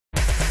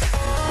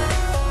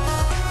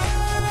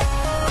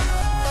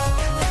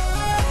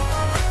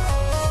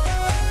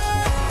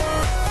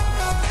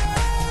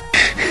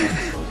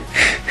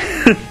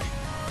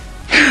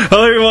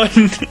Hello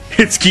everyone,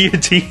 it's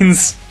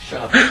Guillotines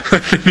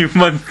with the new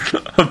month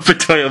of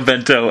Betoyo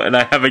Bento, and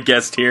I have a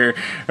guest here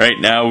right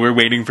now. We're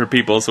waiting for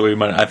people, so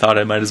I thought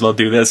I might as well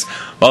do this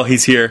while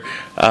he's here.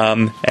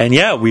 And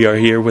yeah, we are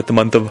here with the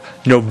month of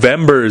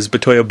November's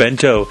Betoyo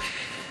Bento.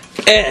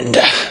 And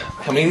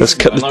how many years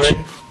have you already?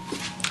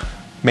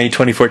 May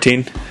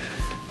 2014.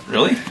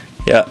 Really?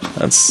 Yeah,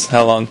 that's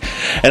how long.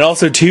 And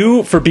also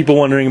too, for people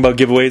wondering about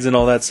giveaways and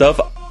all that stuff,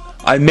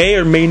 I may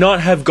or may not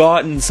have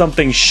gotten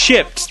something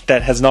shipped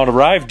that has not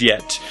arrived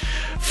yet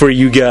for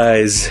you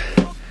guys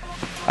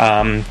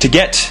to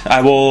get.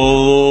 I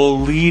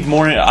will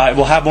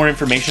have more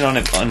information on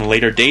it on a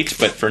later date,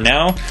 but for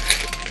now,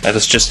 let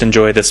us just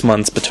enjoy this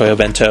month's Betoyo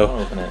Bento.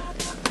 I'll open it.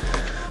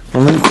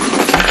 Well, then,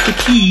 that's the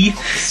key.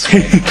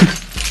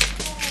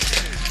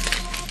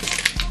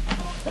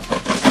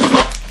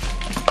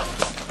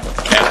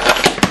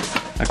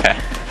 Okay.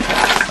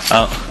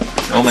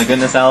 Oh my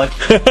goodness, Alec.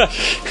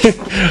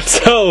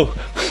 So,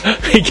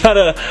 we got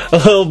a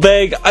little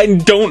bag. I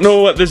don't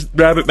know what this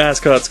rabbit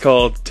mascot's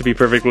called, to be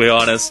perfectly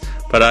honest,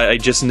 but I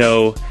just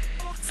know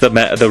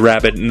the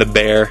rabbit and the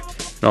bear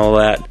and all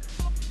that.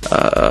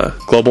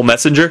 Global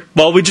messenger.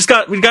 Well, we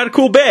got a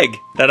cool bag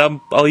that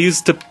I'll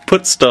use to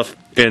put stuff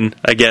in,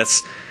 I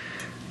guess.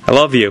 I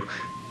love you.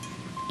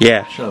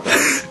 Yeah. Shut up.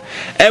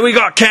 And we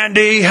got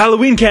candy,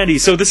 Halloween candy.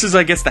 So this is,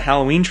 I guess, the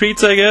Halloween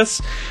treats, I guess.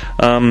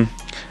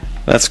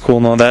 That's cool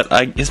and all that.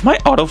 Is my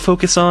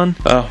autofocus on?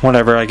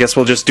 Whatever, I guess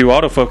we'll just do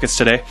autofocus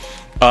today.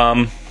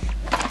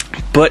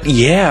 But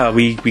yeah,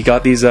 we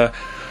got these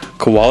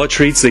koala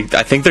treats.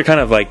 I think they're kind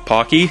of like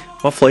Pocky.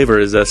 What flavor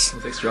is this?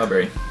 It's like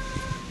strawberry.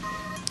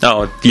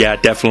 Oh, yeah,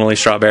 definitely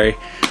strawberry.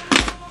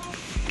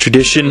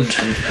 Tradition. A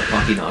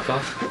Pocky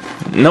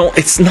knockoff? No,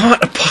 it's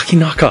not a Pocky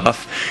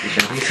knockoff.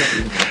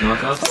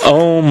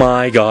 Oh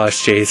my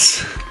gosh,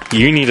 Chase.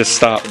 You need to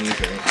stop.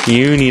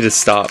 You need to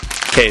stop.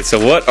 Okay, so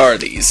what are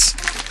these?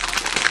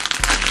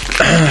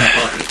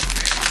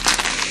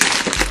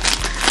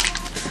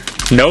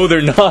 No,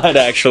 they're not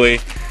actually.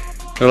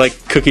 They're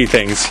like cookie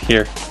things.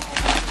 Here.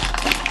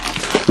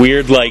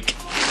 Weird, like.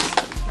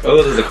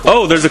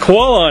 Oh, there's a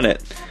koala on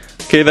it.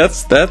 Okay,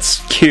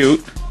 that's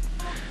cute.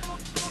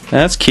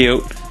 That's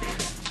cute.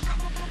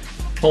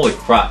 Holy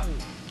crap.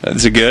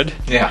 Is it good?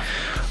 Yeah.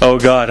 Oh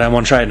god, I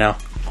want to try it now.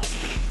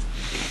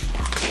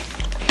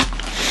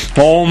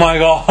 Oh my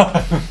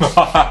god.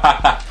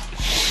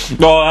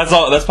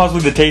 Oh, that's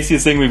possibly the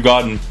tastiest thing we've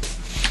gotten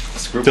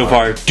so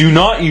far. Do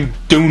not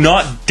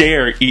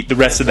dare eat the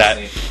rest of that.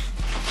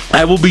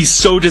 I will be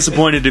so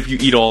disappointed if you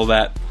eat all of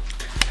that.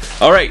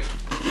 Alright.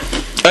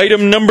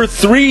 Item number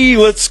 3.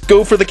 Let's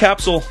go for the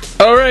capsule.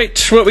 Alright,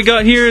 what we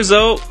got here is we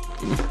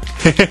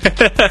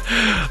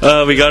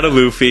got a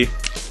Luffy.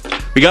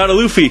 We got a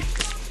Luffy.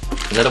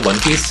 Is that a One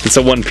Piece? It's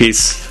a One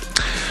Piece.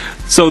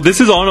 So this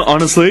is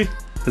honestly,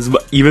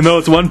 even though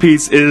it's One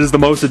Piece, it is the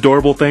most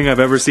adorable thing I've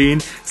ever seen.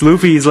 It's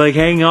Luffy. He's like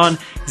hanging on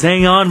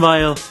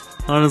by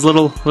on his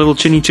little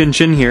chinny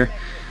chin here.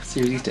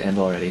 Series needs to end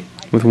already.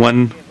 With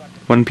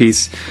one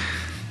piece.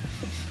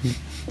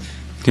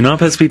 Do not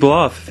piss people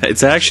off.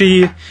 It's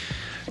actually a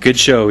good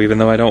show, even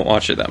though I don't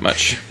watch it that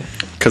much,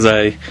 because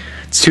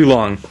it's too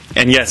long.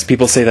 And yes,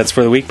 people say that's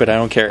for the week, but I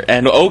don't care.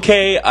 And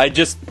okay, I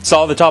just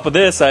saw the top of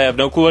this. I have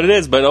no clue what it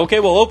is, but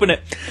okay, we'll open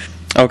it.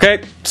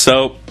 Okay,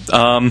 so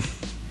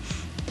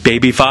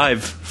Baby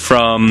 5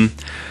 from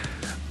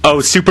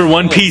Super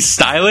One Piece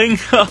styling.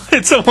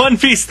 It's a One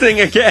Piece thing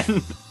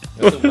again.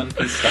 It's a One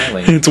Piece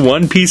styling. It's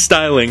One Piece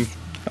styling.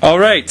 All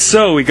right,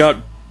 so we got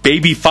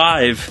Baby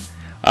 5.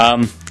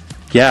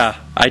 Yeah,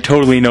 I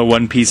totally know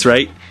One Piece,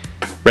 right?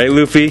 Right,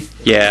 Luffy?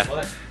 Yeah.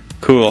 What?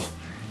 Cool.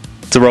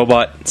 It's a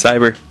robot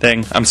cyber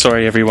thing. I'm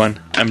sorry, everyone.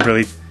 I'm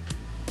really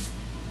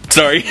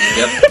sorry.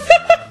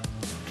 Yep.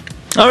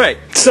 All right,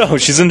 so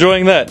she's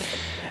enjoying that.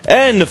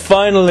 And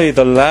finally,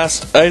 the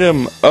last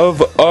item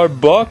of our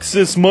box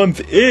this month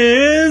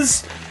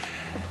is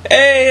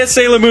a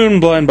Sailor Moon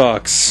blind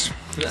box.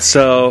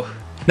 So,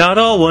 not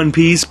all One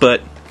Piece,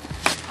 but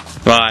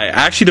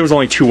actually there was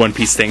only 2 One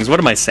Piece things. What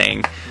am I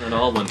saying? Not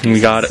all One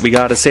Piece. We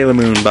got a Sailor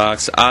Moon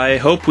box. I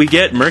hope we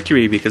get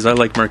Mercury, because I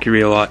like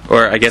Mercury a lot.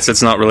 Or I guess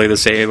it's not really the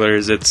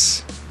sailors.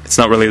 It's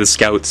not really the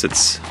scouts.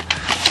 It's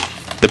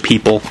the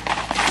people,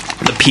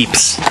 the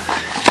peeps.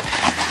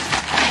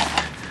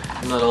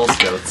 Not all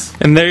scouts.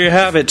 And there you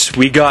have it.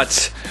 We got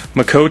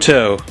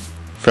Makoto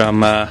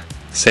from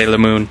Sailor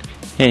Moon.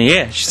 And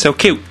yeah, she's so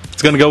cute.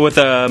 It's gonna go with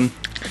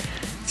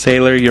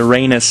Sailor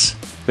Uranus,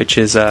 which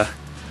is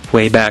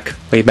way back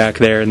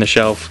there in the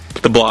shelf.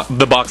 The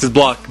box is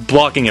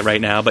blocking it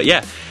right now. But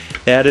yeah,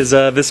 that is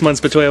this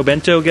month's Betoyo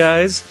Bento,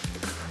 guys.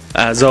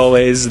 As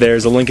always,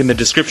 there's a link in the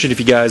description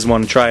if you guys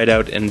want to try it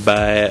out and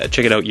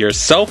check it out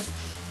yourself.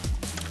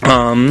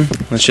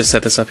 Let's just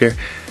set this up here.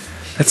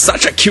 It's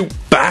such a cute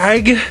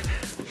bag.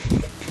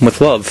 With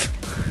love.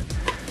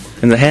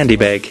 And the handy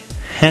bag.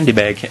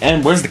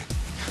 And where's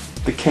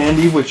the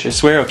candy, which I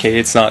swear, okay,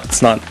 it's not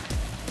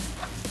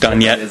done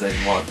yet. I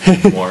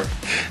want more.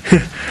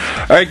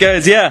 Alright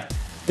guys, yeah.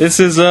 This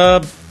is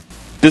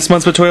this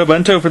month's Betoyo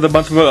Bento for the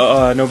month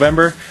of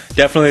November.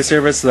 Definitely a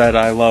service that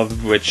I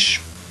love,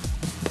 which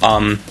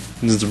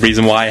this is the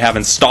reason why I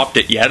haven't stopped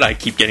it yet. I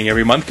keep getting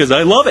every month because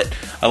I love it.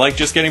 I like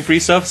just getting free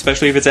stuff,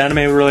 especially if it's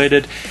anime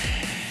related.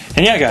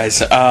 And yeah, guys,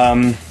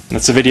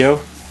 that's the video.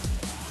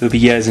 Hope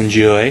you guys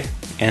enjoy.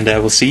 And I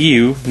will see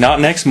you not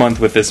next month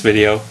with this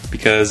video,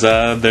 because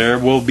there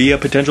will be a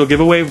potential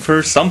giveaway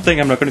for something.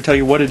 I'm not going to tell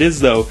you what it is,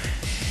 though.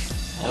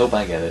 I hope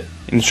I get it.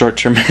 In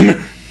short amount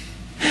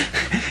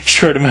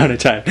of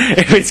time.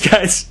 Anyways,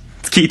 guys,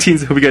 it's Key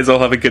Teens. I hope you guys all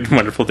have a good and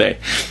wonderful day.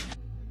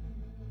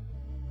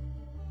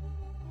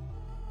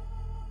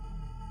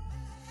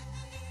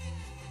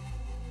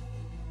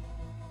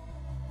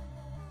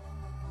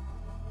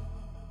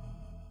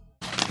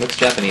 Looks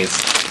Japanese.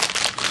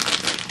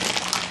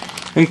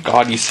 Thank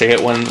God you say it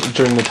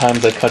during the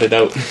times I cut it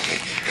out.